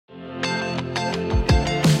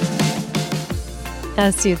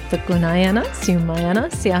Asyutta Gunayana Sumayana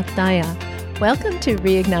Siataya. Welcome to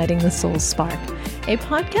Reigniting the Soul Spark, a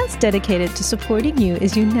podcast dedicated to supporting you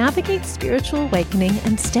as you navigate spiritual awakening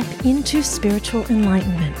and step into spiritual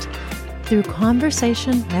enlightenment. Through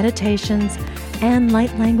conversation, meditations, and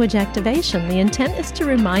light language activation, the intent is to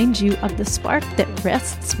remind you of the spark that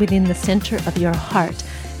rests within the center of your heart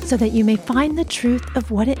so that you may find the truth of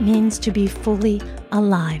what it means to be fully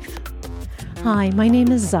alive. Hi, my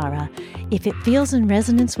name is Zara. If it feels in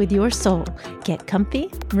resonance with your soul, get comfy,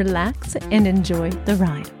 relax, and enjoy the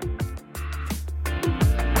ride.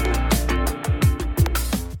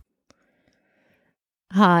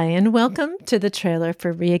 Hi, and welcome to the trailer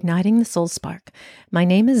for Reigniting the Soul Spark. My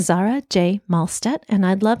name is Zara J. Malstedt, and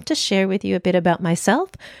I'd love to share with you a bit about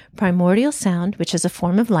myself, primordial sound, which is a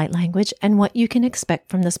form of light language, and what you can expect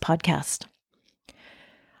from this podcast.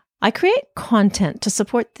 I create content to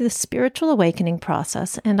support the spiritual awakening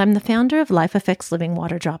process, and I'm the founder of Life Effects Living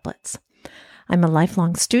Water Droplets. I'm a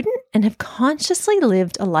lifelong student and have consciously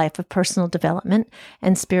lived a life of personal development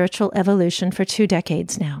and spiritual evolution for 2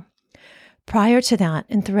 decades now. Prior to that,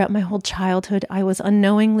 and throughout my whole childhood, I was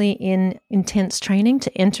unknowingly in intense training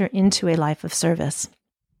to enter into a life of service.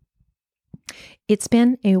 It's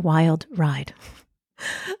been a wild ride.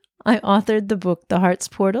 I authored the book, The Heart's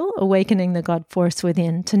Portal, Awakening the God Force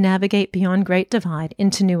Within, to navigate beyond Great Divide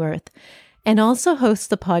into New Earth, and also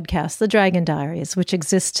host the podcast, The Dragon Diaries, which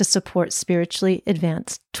exists to support spiritually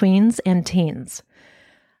advanced tweens and teens.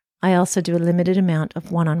 I also do a limited amount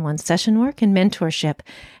of one-on-one session work and mentorship,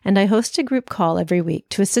 and I host a group call every week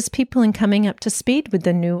to assist people in coming up to speed with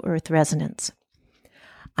the New Earth resonance.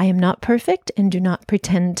 I am not perfect and do not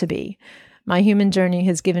pretend to be. My human journey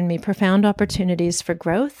has given me profound opportunities for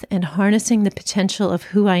growth and harnessing the potential of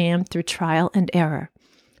who I am through trial and error.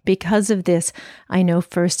 Because of this, I know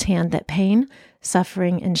firsthand that pain,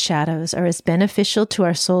 suffering, and shadows are as beneficial to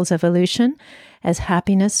our soul's evolution as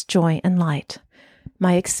happiness, joy, and light.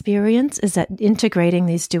 My experience is that integrating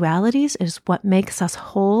these dualities is what makes us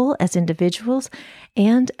whole as individuals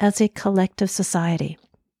and as a collective society.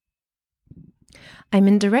 I'm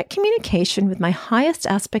in direct communication with my highest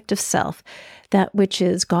aspect of self, that which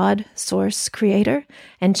is God, Source, Creator,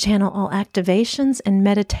 and channel all activations and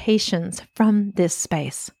meditations from this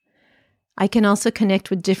space. I can also connect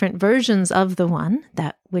with different versions of the One,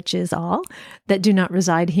 that which is all, that do not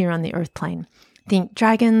reside here on the earth plane. Think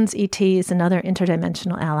dragons, ETs, and other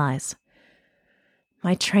interdimensional allies.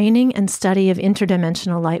 My training and study of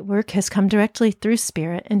interdimensional light work has come directly through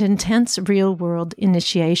spirit and intense real-world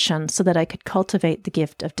initiation so that I could cultivate the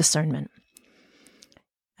gift of discernment.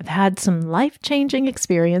 I've had some life-changing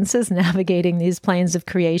experiences navigating these planes of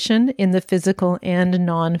creation in the physical and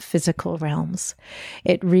non-physical realms.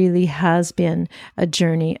 It really has been a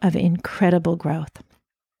journey of incredible growth.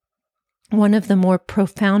 One of the more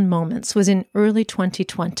profound moments was in early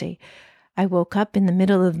 2020. I woke up in the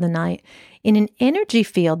middle of the night in an energy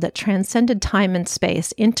field that transcended time and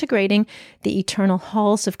space, integrating the eternal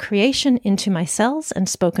halls of creation into my cells and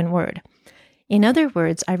spoken word. In other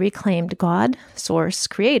words, I reclaimed God, Source,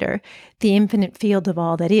 Creator, the infinite field of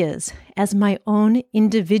all that is, as my own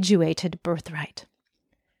individuated birthright.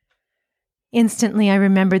 Instantly, I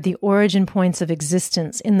remembered the origin points of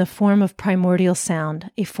existence in the form of primordial sound,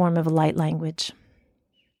 a form of light language.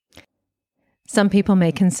 Some people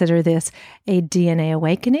may consider this a DNA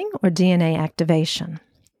awakening or DNA activation.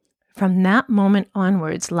 From that moment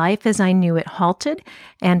onwards, life as I knew it halted,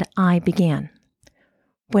 and I began.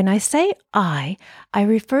 When I say I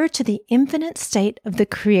refer to the infinite state of the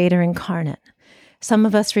Creator incarnate. Some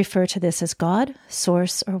of us refer to this as God,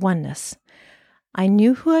 Source, or oneness. I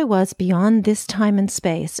knew who I was beyond this time and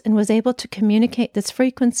space and was able to communicate this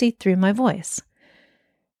frequency through my voice.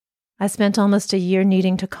 I spent almost a year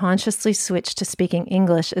needing to consciously switch to speaking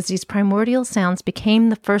English as these primordial sounds became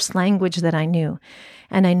the first language that I knew,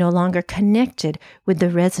 and I no longer connected with the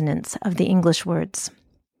resonance of the English words.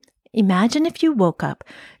 Imagine if you woke up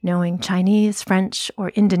knowing Chinese, French, or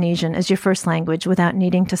Indonesian as your first language without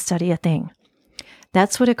needing to study a thing.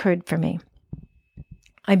 That's what occurred for me.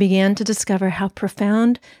 I began to discover how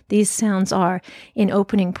profound these sounds are in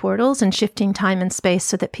opening portals and shifting time and space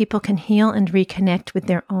so that people can heal and reconnect with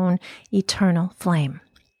their own eternal flame.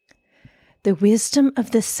 The wisdom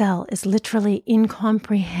of the cell is literally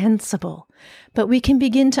incomprehensible, but we can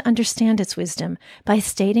begin to understand its wisdom by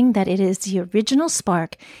stating that it is the original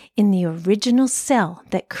spark in the original cell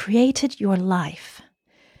that created your life.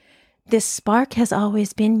 This spark has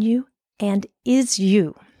always been you and is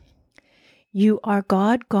you. You are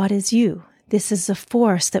God, God is you. This is a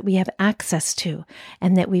force that we have access to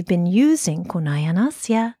and that we've been using,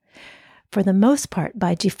 Kunayanasya, for the most part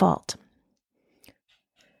by default.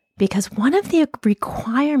 Because one of the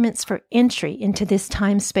requirements for entry into this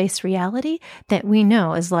time-space reality that we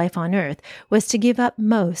know as life on Earth was to give up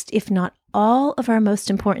most, if not all, of our most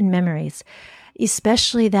important memories,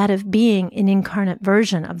 especially that of being an incarnate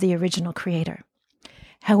version of the original Creator.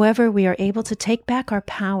 However, we are able to take back our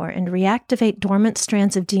power and reactivate dormant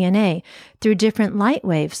strands of DNA through different light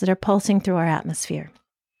waves that are pulsing through our atmosphere.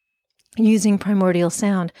 Using primordial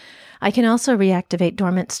sound, I can also reactivate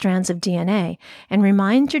dormant strands of DNA and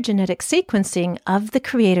remind your genetic sequencing of the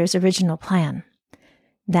Creator's original plan,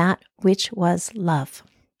 that which was love.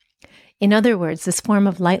 In other words, this form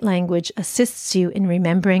of light language assists you in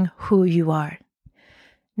remembering who you are.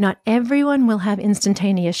 Not everyone will have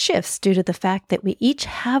instantaneous shifts due to the fact that we each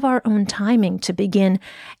have our own timing to begin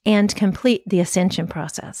and complete the ascension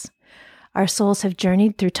process. Our souls have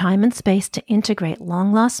journeyed through time and space to integrate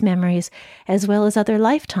long-lost memories as well as other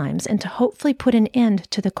lifetimes and to hopefully put an end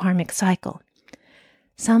to the karmic cycle.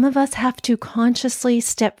 Some of us have to consciously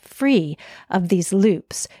step free of these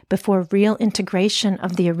loops before real integration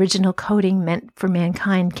of the original coding meant for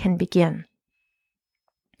mankind can begin.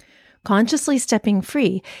 Consciously stepping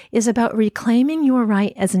free is about reclaiming your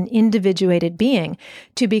right as an individuated being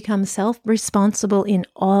to become self-responsible in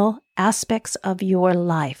all aspects of your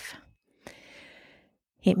life.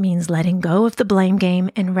 It means letting go of the blame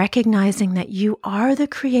game and recognizing that you are the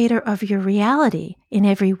creator of your reality in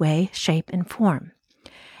every way, shape, and form.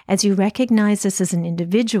 As you recognize this as an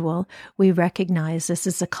individual, we recognize this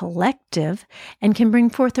as a collective and can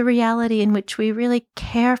bring forth a reality in which we really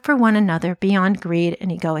care for one another beyond greed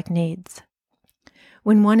and egoic needs.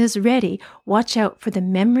 When one is ready, watch out for the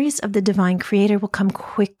memories of the divine creator will come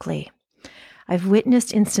quickly. I've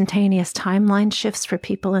witnessed instantaneous timeline shifts for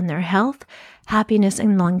people in their health, happiness,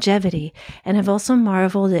 and longevity, and have also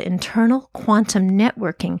marveled at internal quantum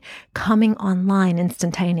networking coming online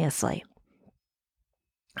instantaneously.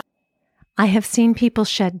 I have seen people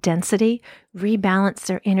shed density, rebalance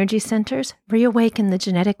their energy centers, reawaken the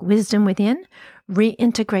genetic wisdom within,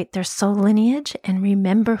 reintegrate their soul lineage, and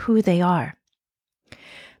remember who they are.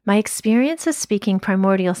 My experience of speaking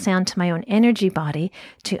primordial sound to my own energy body,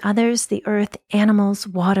 to others, the earth, animals,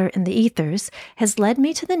 water, and the ethers, has led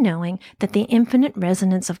me to the knowing that the infinite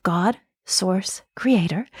resonance of God, Source,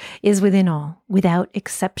 Creator, is within all, without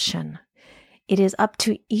exception. It is up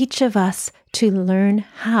to each of us to learn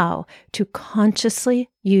how to consciously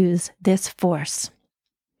use this force.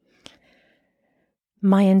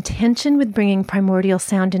 My intention with bringing primordial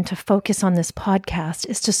sound into focus on this podcast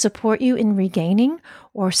is to support you in regaining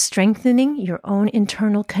or strengthening your own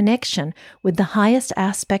internal connection with the highest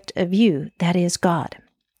aspect of you, that is God.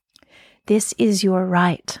 This is your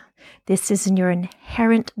right. This is in your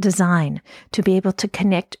inherent design to be able to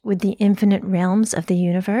connect with the infinite realms of the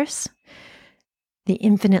universe, the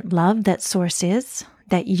infinite love that Source is,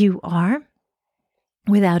 that you are,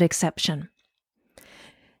 without exception.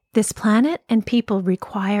 This planet and people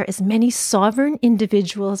require as many sovereign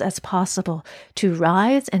individuals as possible to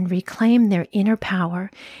rise and reclaim their inner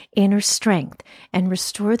power, inner strength, and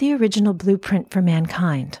restore the original blueprint for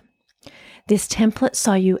mankind. This template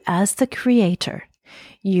saw you as the creator,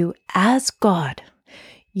 you as God,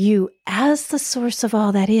 you as the source of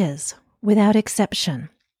all that is, without exception.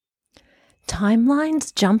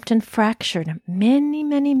 Timelines jumped and fractured many,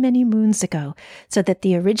 many, many moons ago so that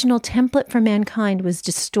the original template for mankind was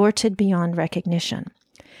distorted beyond recognition.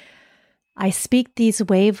 I speak these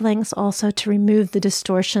wavelengths also to remove the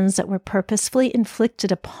distortions that were purposefully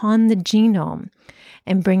inflicted upon the genome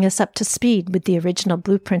and bring us up to speed with the original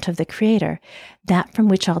blueprint of the Creator, that from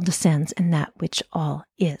which all descends and that which all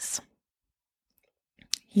is.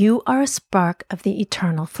 You are a spark of the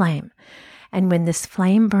eternal flame. And when this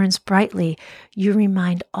flame burns brightly, you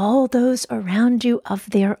remind all those around you of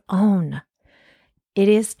their own. It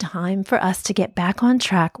is time for us to get back on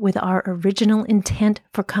track with our original intent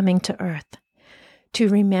for coming to Earth, to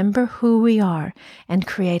remember who we are and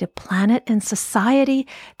create a planet and society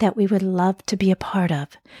that we would love to be a part of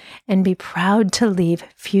and be proud to leave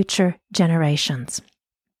future generations.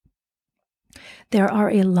 There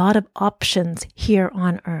are a lot of options here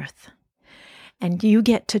on Earth. And you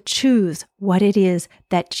get to choose what it is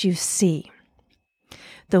that you see.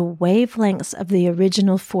 The wavelengths of the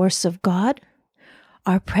original force of God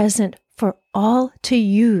are present for all to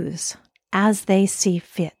use as they see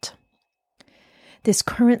fit. This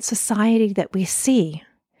current society that we see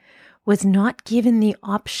was not given the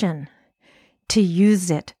option to use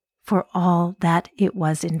it for all that it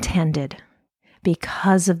was intended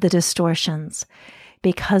because of the distortions,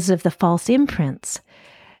 because of the false imprints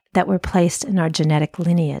that were placed in our genetic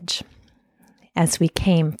lineage as we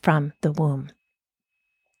came from the womb.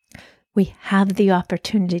 We have the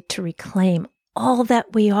opportunity to reclaim all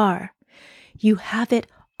that we are. You have it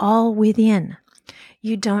all within.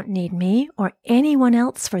 You don't need me or anyone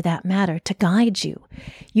else for that matter to guide you.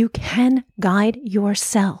 You can guide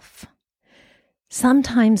yourself.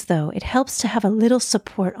 Sometimes, though, it helps to have a little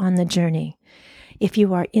support on the journey. If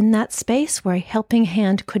you are in that space where a helping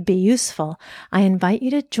hand could be useful, I invite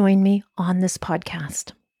you to join me on this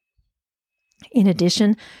podcast. In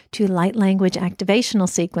addition to light language activational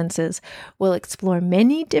sequences, we'll explore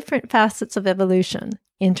many different facets of evolution,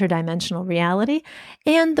 interdimensional reality,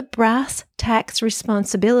 and the brass tacks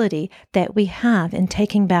responsibility that we have in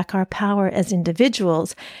taking back our power as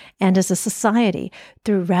individuals and as a society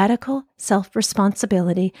through radical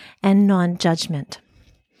self-responsibility and non-judgment.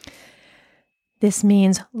 This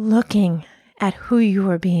means looking at who you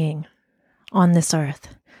are being on this earth,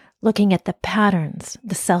 looking at the patterns,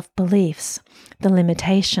 the self-beliefs, the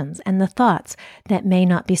limitations, and the thoughts that may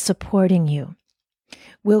not be supporting you.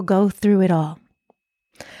 We'll go through it all.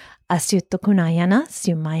 Asyutokunayana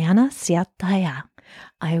Sumayana Syataya.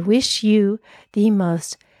 I wish you the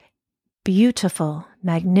most beautiful,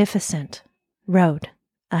 magnificent road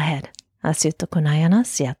ahead. Asyutokunayana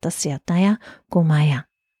Syata Syataya Kumaya.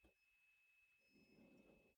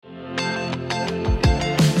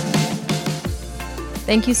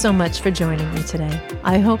 Thank you so much for joining me today.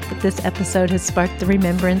 I hope that this episode has sparked the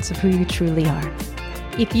remembrance of who you truly are.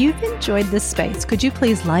 If you've enjoyed this space, could you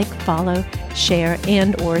please like, follow, share,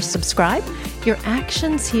 and/or subscribe? Your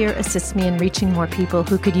actions here assist me in reaching more people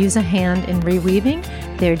who could use a hand in reweaving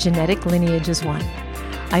their genetic lineage as one.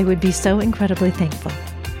 I would be so incredibly thankful.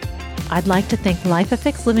 I'd like to thank Life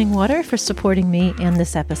Effects Living Water for supporting me and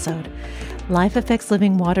this episode. Life Effects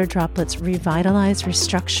Living Water droplets revitalize,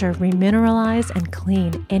 restructure, remineralize, and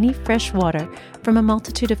clean any fresh water from a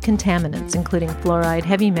multitude of contaminants, including fluoride,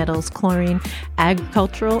 heavy metals, chlorine,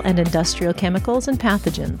 agricultural and industrial chemicals, and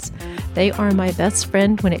pathogens. They are my best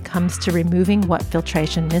friend when it comes to removing what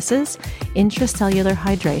filtration misses, intracellular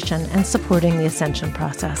hydration, and supporting the ascension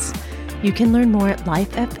process. You can learn more at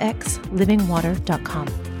lifefxlivingwater.com.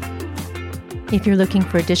 If you're looking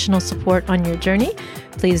for additional support on your journey,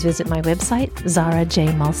 please visit my website,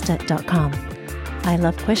 zarajmalstedt.com. I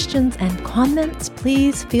love questions and comments.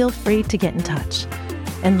 Please feel free to get in touch.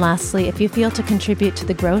 And lastly, if you feel to contribute to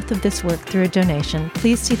the growth of this work through a donation,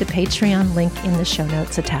 please see the Patreon link in the show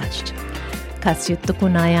notes attached.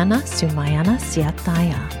 Kasyutukunayana Sumayana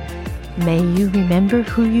Syataya. May you remember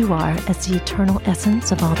who you are as the eternal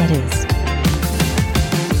essence of all that is.